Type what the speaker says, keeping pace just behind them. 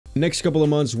Next couple of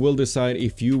months will decide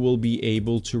if you will be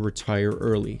able to retire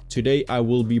early. Today, I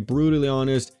will be brutally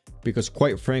honest because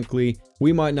quite frankly,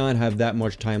 we might not have that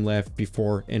much time left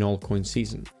before an altcoin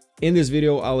season. In this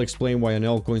video, I'll explain why an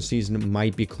altcoin season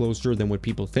might be closer than what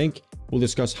people think. We'll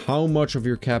discuss how much of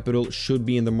your capital should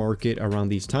be in the market around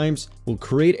these times. We'll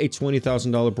create a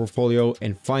 $20,000 portfolio.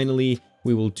 And finally,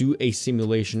 we will do a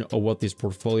simulation of what this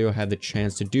portfolio had the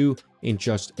chance to do in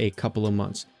just a couple of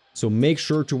months. So make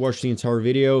sure to watch the entire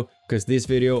video because this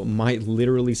video might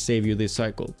literally save you this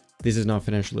cycle. This is not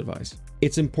financial advice.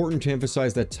 It's important to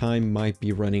emphasize that time might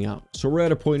be running out. So we're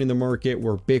at a point in the market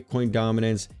where Bitcoin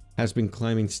dominance has been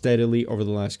climbing steadily over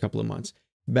the last couple of months.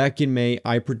 Back in May,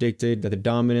 I predicted that the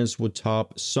dominance would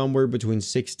top somewhere between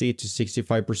 60 to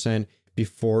 65%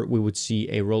 before we would see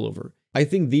a rollover. I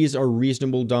think these are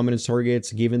reasonable dominance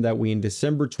targets given that we in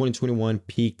December 2021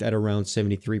 peaked at around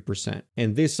 73%.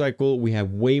 And this cycle, we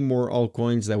have way more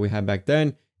altcoins than we had back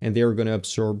then, and they are going to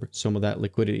absorb some of that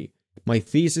liquidity. My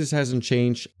thesis hasn't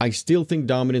changed. I still think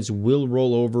dominance will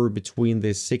roll over between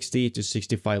this 60 to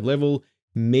 65 level.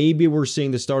 Maybe we're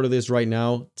seeing the start of this right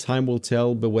now. Time will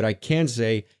tell, but what I can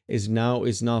say is now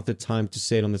is not the time to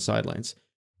sit on the sidelines.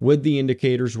 With the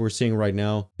indicators we're seeing right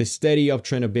now, the steady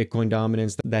uptrend of Bitcoin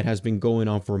dominance that has been going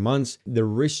on for months, the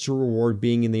risk to reward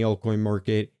being in the altcoin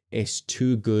market is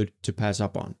too good to pass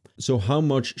up on. So how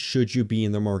much should you be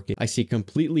in the market? I see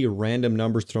completely random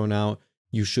numbers thrown out.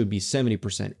 You should be 70%,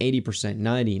 80%,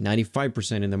 90,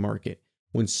 95% in the market.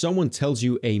 When someone tells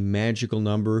you a magical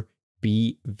number,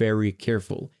 be very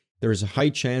careful. There is a high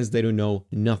chance they don't know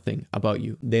nothing about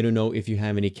you. They don't know if you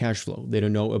have any cash flow. They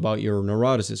don't know about your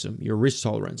neuroticism, your risk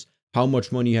tolerance, how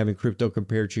much money you have in crypto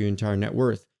compared to your entire net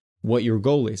worth, what your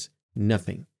goal is,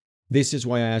 nothing. This is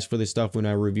why I ask for this stuff when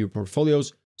I review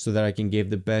portfolios so that I can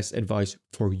give the best advice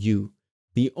for you.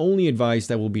 The only advice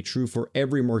that will be true for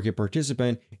every market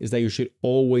participant is that you should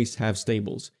always have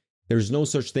stables. There's no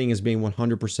such thing as being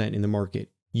 100% in the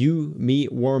market. You, me,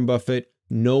 Warren Buffett,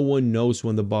 no one knows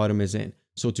when the bottom is in.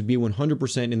 So to be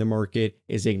 100% in the market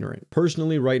is ignorant.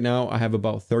 Personally, right now, I have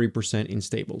about 30% in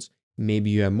stables. Maybe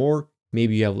you have more,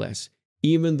 maybe you have less.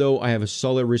 Even though I have a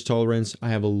solid risk tolerance, I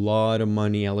have a lot of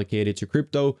money allocated to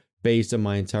crypto based on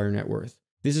my entire net worth.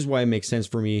 This is why it makes sense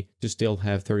for me to still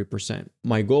have 30%.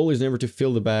 My goal is never to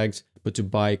fill the bags, but to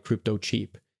buy crypto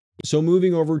cheap. So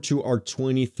moving over to our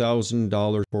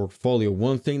 $20,000 portfolio,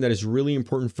 one thing that is really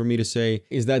important for me to say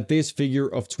is that this figure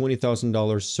of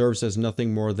 $20,000 serves as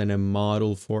nothing more than a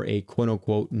model for a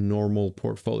quote-unquote normal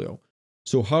portfolio.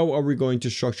 So how are we going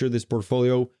to structure this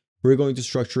portfolio? We're going to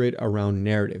structure it around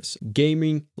narratives: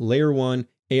 gaming, layer 1,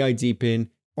 AI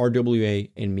deepin, RWA,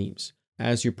 and memes.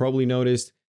 As you probably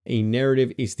noticed, a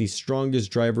narrative is the strongest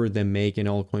driver that make an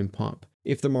altcoin pump.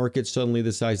 If the market suddenly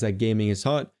decides that gaming is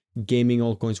hot, gaming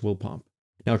altcoins will pump.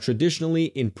 Now, traditionally,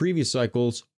 in previous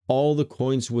cycles, all the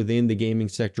coins within the gaming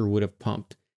sector would have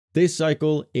pumped. This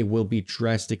cycle, it will be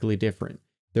drastically different.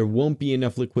 There won't be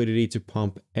enough liquidity to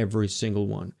pump every single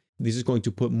one. This is going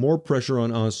to put more pressure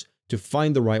on us to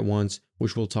find the right ones,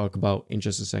 which we'll talk about in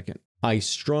just a second. I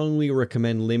strongly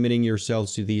recommend limiting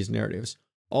yourselves to these narratives.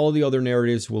 All the other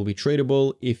narratives will be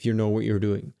tradable if you know what you're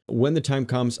doing. When the time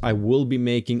comes, I will be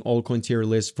making altcoin tier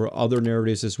lists for other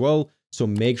narratives as well, so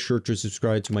make sure to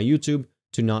subscribe to my YouTube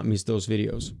to not miss those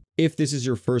videos. If this is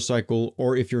your first cycle,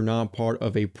 or if you're not part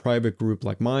of a private group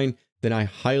like mine, then I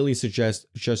highly suggest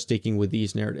just sticking with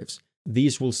these narratives.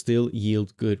 These will still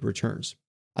yield good returns.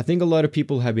 I think a lot of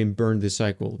people have been burned this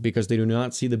cycle because they do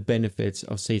not see the benefits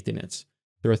of safety nets.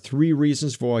 There are 3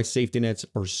 reasons for why safety nets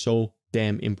are so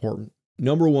damn important.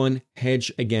 Number 1,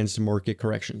 hedge against market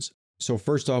corrections. So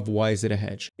first off, why is it a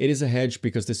hedge? It is a hedge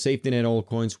because the safety net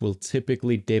altcoins will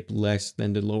typically dip less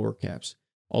than the lower caps.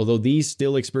 Although these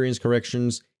still experience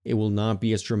corrections, it will not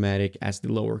be as dramatic as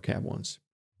the lower cap ones.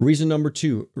 Reason number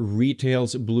 2,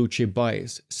 retail's blue chip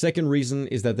bias. Second reason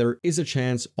is that there is a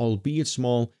chance, albeit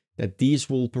small, that these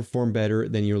will perform better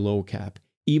than your low cap,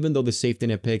 even though the safety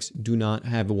net picks do not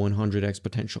have a 100x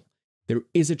potential. There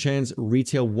is a chance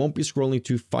retail won't be scrolling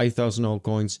to 5,000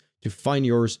 altcoins to find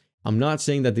yours. I'm not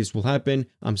saying that this will happen,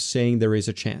 I'm saying there is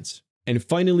a chance. And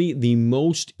finally, the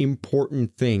most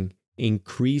important thing,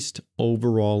 increased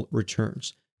overall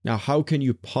returns. Now, how can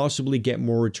you possibly get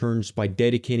more returns by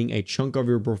dedicating a chunk of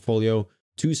your portfolio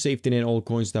to safety net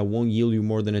altcoins that won't yield you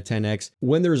more than a 10x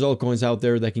when there's altcoins out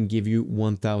there that can give you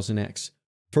 1000x?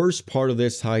 First part of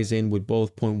this ties in with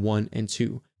both point 1 and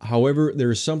 2. However,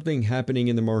 there is something happening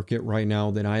in the market right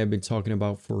now that I have been talking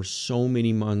about for so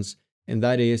many months, and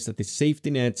that is that the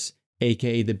safety nets,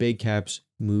 aka the big caps,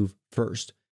 move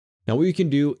first. Now what you can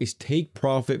do is take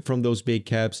profit from those big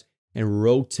caps and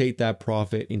rotate that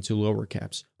profit into lower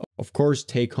caps. Of course,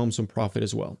 take home some profit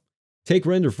as well. Take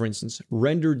Render for instance.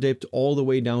 Render dipped all the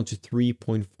way down to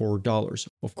 $3.4.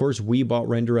 Of course, we bought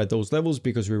Render at those levels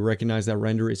because we recognize that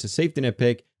Render is a safety net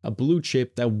pick, a blue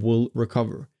chip that will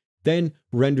recover. Then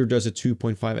Render does a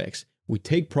 2.5x. We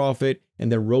take profit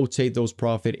and then rotate those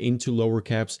profit into lower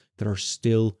caps that are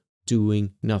still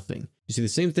doing nothing. You see the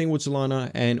same thing with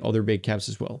Solana and other big caps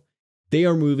as well. They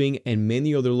are moving and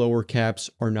many other lower caps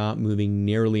are not moving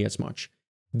nearly as much.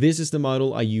 This is the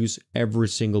model I use every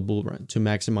single bull run to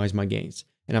maximize my gains.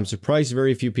 And I'm surprised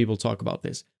very few people talk about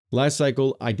this. Last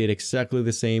cycle, I did exactly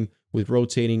the same with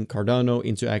rotating Cardano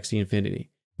into Axie Infinity.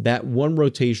 That one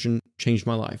rotation changed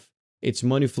my life. It's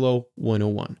money flow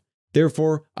 101.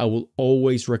 Therefore, I will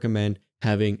always recommend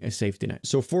having a safety net.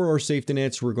 So for our safety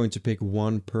nets, we're going to pick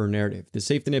one per narrative. The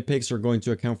safety net picks are going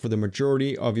to account for the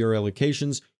majority of your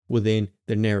allocations within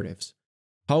the narratives.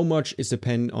 How much is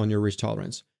dependent on your risk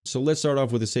tolerance. So let's start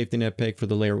off with a safety net pick for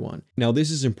the layer 1. Now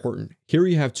this is important. Here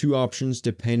you have two options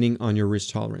depending on your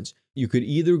risk tolerance. You could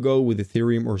either go with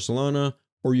Ethereum or Solana,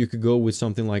 or you could go with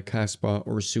something like Kaspa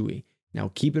or Sui. Now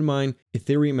keep in mind,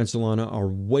 Ethereum and Solana are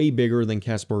way bigger than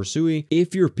Kaspa or Sui.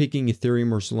 If you're picking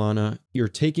Ethereum or Solana, you're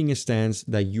taking a stance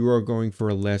that you are going for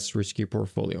a less risky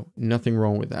portfolio. Nothing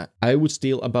wrong with that. I would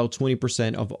steal about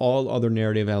 20% of all other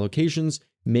narrative allocations,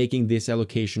 making this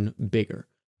allocation bigger.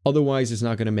 Otherwise, it's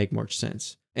not going to make much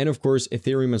sense. And of course,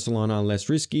 Ethereum and Solana are less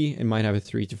risky and might have a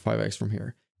 3 to 5x from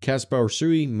here. Kaspa or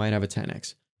Sui might have a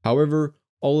 10x. However,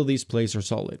 all of these plays are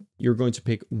solid. You're going to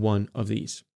pick one of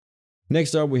these.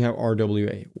 Next up, we have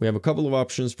RWA. We have a couple of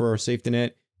options for our safety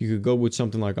net. You could go with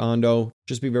something like Ondo.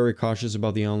 Just be very cautious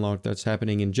about the unlock that's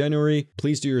happening in January.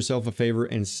 Please do yourself a favor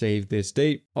and save this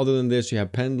date. Other than this, you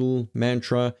have Pendle,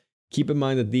 Mantra. Keep in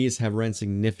mind that these have ran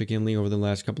significantly over the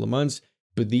last couple of months,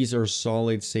 but these are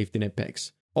solid safety net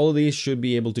picks. All of these should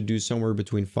be able to do somewhere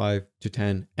between 5 to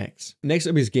 10x. Next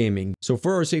up is gaming. So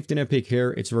for our safety net pick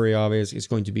here, it's very obvious. It's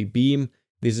going to be Beam.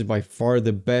 This is by far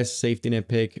the best safety net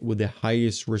pick with the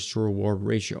highest risk to reward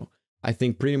ratio. I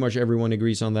think pretty much everyone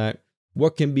agrees on that.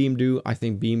 What can Beam do? I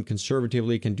think Beam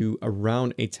conservatively can do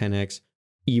around a 10x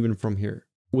even from here.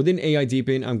 Within AI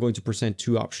Deepin, I'm going to present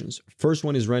two options. First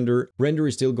one is Render. Render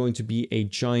is still going to be a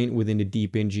giant within the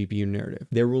Deepin GPU narrative.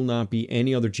 There will not be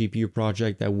any other GPU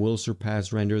project that will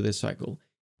surpass Render this cycle.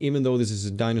 Even though this is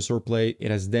a dinosaur play,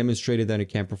 it has demonstrated that it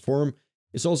can perform.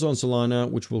 It's also on Solana,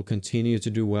 which will continue to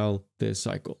do well this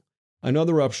cycle.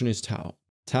 Another option is Tau.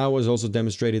 Tau has also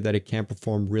demonstrated that it can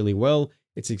perform really well.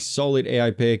 It's a solid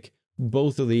AI pick.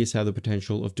 Both of these have the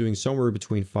potential of doing somewhere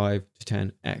between 5 to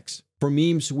 10x. For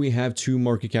memes, we have two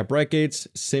market cap brackets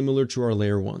similar to our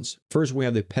layer 1s. First, we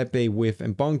have the Pepe, Whiff,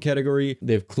 and Bong category.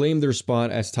 They've claimed their spot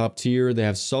as top tier. They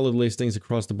have solid listings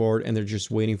across the board, and they're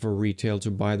just waiting for retail to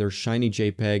buy their shiny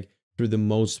JPEG through the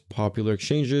most popular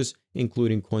exchanges,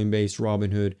 including Coinbase,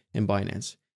 Robinhood, and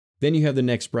Binance. Then you have the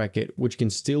next bracket, which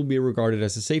can still be regarded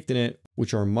as a safety net,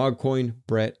 which are Mogcoin,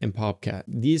 Brett, and Popcat.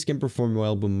 These can perform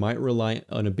well, but might rely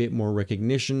on a bit more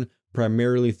recognition,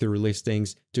 primarily through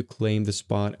listings, to claim the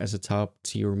spot as a top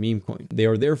tier meme coin. They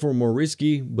are therefore more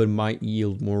risky, but might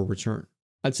yield more return.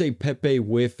 I'd say Pepe,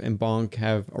 Whiff, and Bonk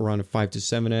have around a 5 to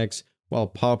 7x, while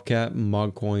Popcat,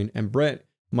 Mogcoin, and Brett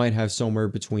might have somewhere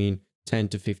between 10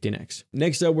 to 15x.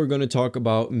 Next up, we're going to talk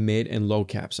about mid and low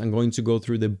caps. I'm going to go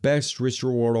through the best risk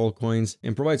reward altcoins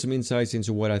and provide some insights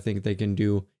into what I think they can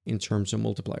do in terms of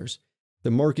multipliers.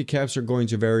 The market caps are going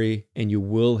to vary, and you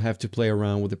will have to play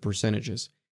around with the percentages.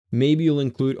 Maybe you'll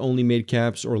include only mid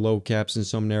caps or low caps in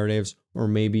some narratives, or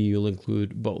maybe you'll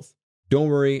include both. Don't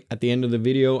worry, at the end of the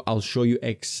video, I'll show you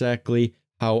exactly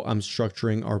how I'm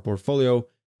structuring our portfolio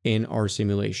in our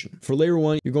simulation. For layer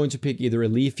 1, you're going to pick either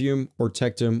Lithium or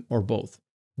Tectum or both.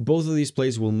 Both of these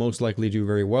plays will most likely do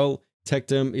very well.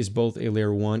 Tectum is both a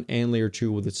layer 1 and layer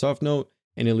 2 with its soft note,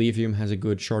 and Lithium has a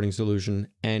good sharding solution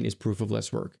and is proof of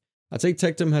less work. I'd say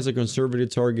Tectum has a conservative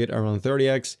target around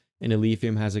 30x, and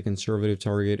Lithium has a conservative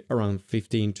target around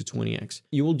 15 to 20x.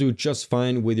 You will do just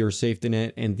fine with your safety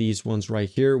net and these ones right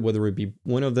here, whether it be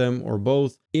one of them or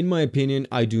both. In my opinion,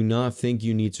 I do not think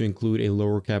you need to include a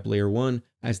lower cap layer 1,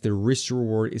 as the risk to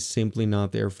reward is simply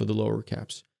not there for the lower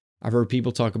caps. I've heard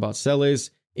people talk about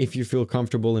Celis. If you feel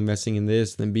comfortable investing in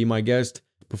this, then be my guest.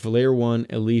 But for layer 1,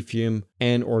 Lithium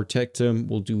and or Tectum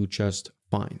will do just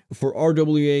fine. For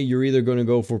RWA, you're either going to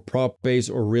go for prop base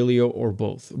or Aurelio or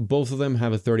both. Both of them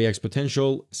have a 30x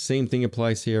potential. Same thing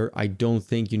applies here. I don't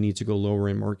think you need to go lower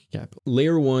in market cap.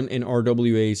 Layer 1 and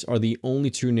RWAs are the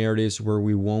only two narratives where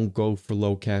we won't go for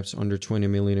low caps under 20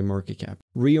 million in market cap.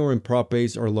 Rio and prop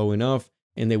base are low enough,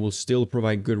 and they will still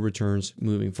provide good returns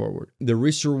moving forward. The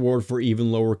risk reward for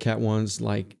even lower cap ones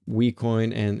like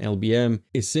WeCoin and LBM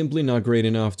is simply not great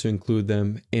enough to include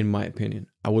them in my opinion.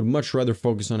 I would much rather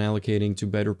focus on allocating to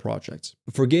better projects.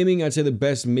 For gaming, I'd say the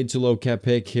best mid to low cap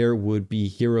pick here would be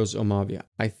Heroes of Mavia.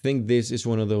 I think this is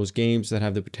one of those games that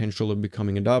have the potential of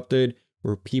becoming adopted,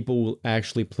 where people will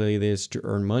actually play this to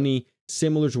earn money,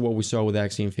 similar to what we saw with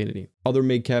Axie Infinity. Other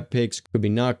mid cap picks could be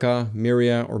Naka,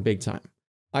 Miria, or Big Time.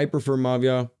 I prefer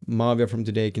Mavia. Mavia from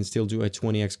today can still do a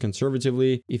 20x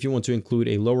conservatively. If you want to include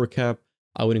a lower cap,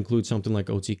 I would include something like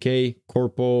OTK,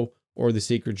 Corpo, or the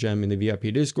Secret Gem in the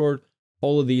VIP Discord.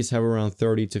 All of these have around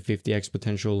 30 to 50x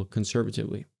potential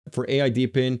conservatively. For AI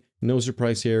Deepin, no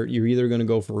surprise here, you're either going to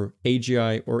go for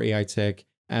AGI or AI Tech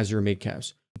as your mid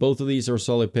caps. Both of these are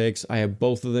solid picks. I have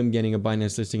both of them getting a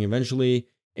Binance listing eventually.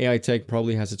 AI Tech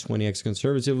probably has a 20x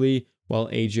conservatively, while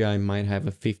AGI might have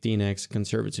a 15x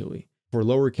conservatively. For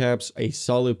lower caps, a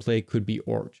solid play could be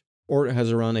Orge. Orge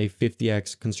has around a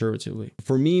 50x conservatively.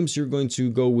 For memes, you're going to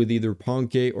go with either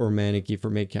Ponke or Maniki for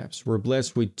mid caps. We're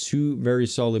blessed with two very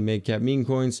solid mid cap meme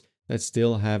coins that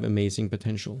still have amazing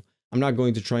potential. I'm not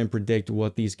going to try and predict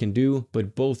what these can do,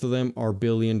 but both of them are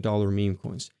billion-dollar meme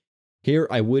coins. Here,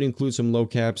 I would include some low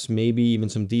caps, maybe even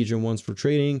some degen ones for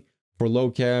trading. For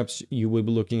low caps, you would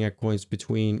be looking at coins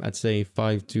between, I'd say,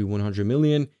 5 to 100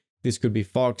 million. This could be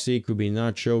Foxy, could be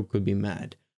Nacho, could be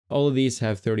Mad. All of these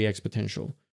have 30x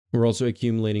potential. We're also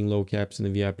accumulating low caps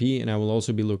in the VIP, and I will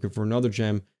also be looking for another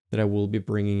gem that I will be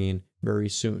bringing in very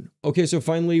soon. Okay, so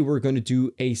finally, we're going to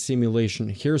do a simulation.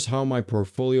 Here's how my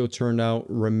portfolio turned out.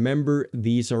 Remember,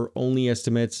 these are only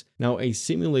estimates. Now, a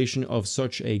simulation of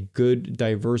such a good,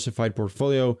 diversified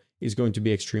portfolio is going to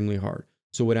be extremely hard.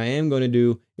 So what I am going to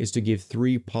do is to give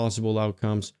 3 possible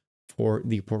outcomes for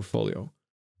the portfolio.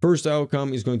 First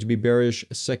outcome is going to be bearish,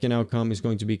 second outcome is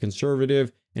going to be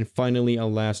conservative, and finally a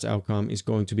last outcome is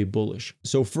going to be bullish.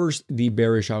 So first, the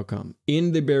bearish outcome.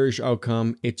 In the bearish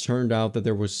outcome, it turned out that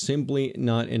there was simply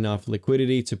not enough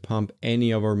liquidity to pump any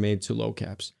of our mid to low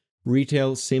caps.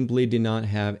 Retail simply did not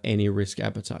have any risk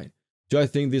appetite. Do I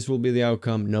think this will be the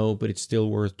outcome? No, but it's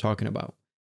still worth talking about.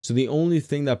 So the only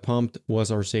thing that pumped was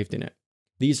our safety net.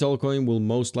 These altcoins will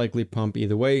most likely pump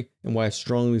either way, and why I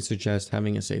strongly suggest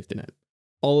having a safety net.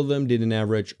 All of them did an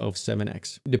average of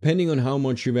 7x. Depending on how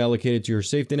much you've allocated to your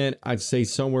safety net, I'd say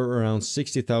somewhere around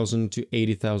 60,000 to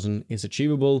 80,000 is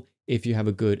achievable if you have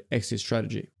a good exit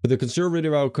strategy. For the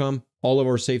conservative outcome, all of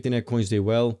our safety net coins did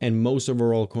well, and most of our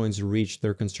altcoins reached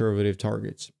their conservative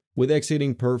targets. With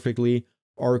exiting perfectly,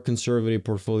 our conservative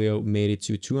portfolio made it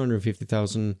to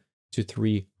 250,000 to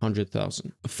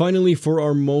 300,000. Finally, for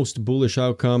our most bullish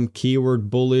outcome,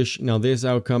 keyword bullish. Now this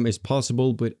outcome is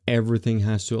possible, but everything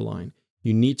has to align.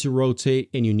 You need to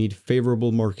rotate and you need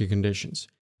favorable market conditions.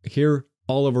 Here,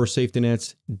 all of our safety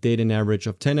nets did an average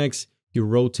of 10x. You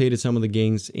rotated some of the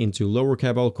gains into lower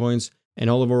cap altcoins, and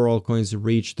all of our altcoins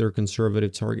reached their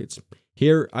conservative targets.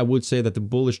 Here, I would say that the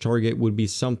bullish target would be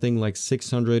something like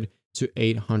 600 to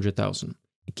 800,000.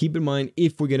 Keep in mind,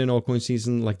 if we get an altcoin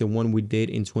season like the one we did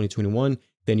in 2021,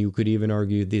 then you could even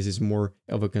argue this is more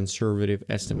of a conservative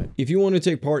estimate. If you want to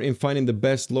take part in finding the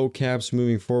best low caps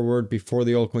moving forward before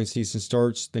the altcoin season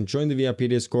starts, then join the VIP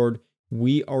Discord.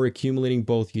 We are accumulating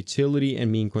both utility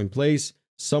and meme coin plays.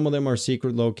 Some of them are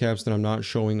secret low caps that I'm not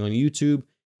showing on YouTube.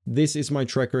 This is my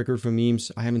track record for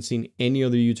memes. I haven't seen any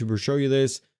other YouTuber show you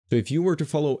this. So if you were to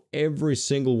follow every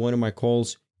single one of my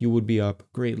calls, you would be up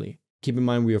greatly. Keep in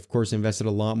mind, we of course invested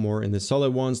a lot more in the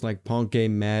solid ones like Ponke,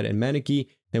 Mad, and Maniki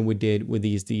than we did with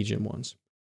these degen ones.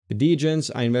 The degens,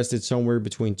 I invested somewhere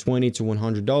between $20 to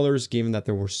 $100, given that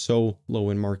they were so low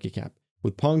in market cap.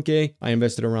 With Ponke, I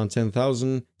invested around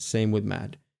 10,000, same with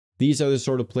Mad. These are the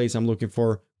sort of plays I'm looking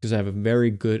for because I have a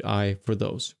very good eye for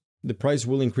those. The price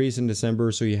will increase in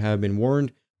December, so you have been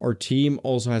warned. Our team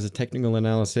also has a technical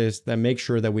analysis that makes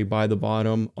sure that we buy the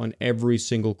bottom on every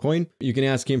single coin. You can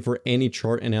ask him for any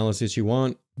chart analysis you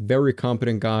want. Very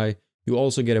competent guy. You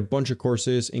also get a bunch of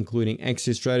courses, including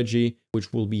exit strategy,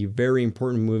 which will be very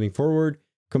important moving forward.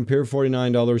 Compare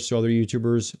 $49 to other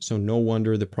YouTubers, so no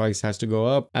wonder the price has to go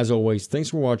up. As always, thanks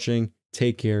for watching.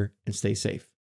 Take care and stay safe.